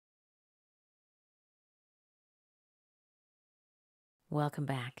Welcome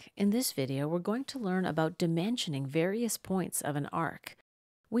back. In this video, we're going to learn about dimensioning various points of an arc.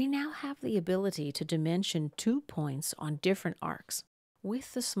 We now have the ability to dimension 2 points on different arcs.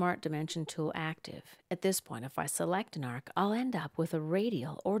 With the Smart Dimension tool active, at this point, if I select an arc, I'll end up with a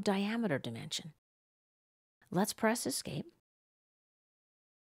radial or diameter dimension. Let's press Escape.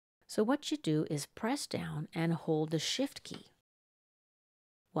 So what you do is press down and hold the Shift key.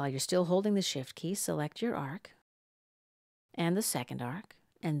 While you're still holding the Shift key, select your arc and the second arc,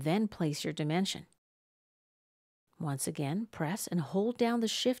 and then place your dimension. Once again, press and hold down the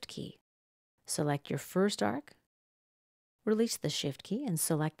Shift key. Select your first arc, release the Shift key, and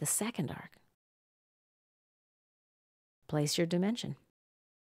select the second arc. Place your dimension.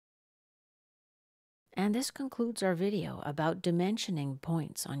 And this concludes our video about dimensioning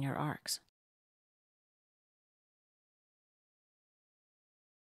points on your arcs.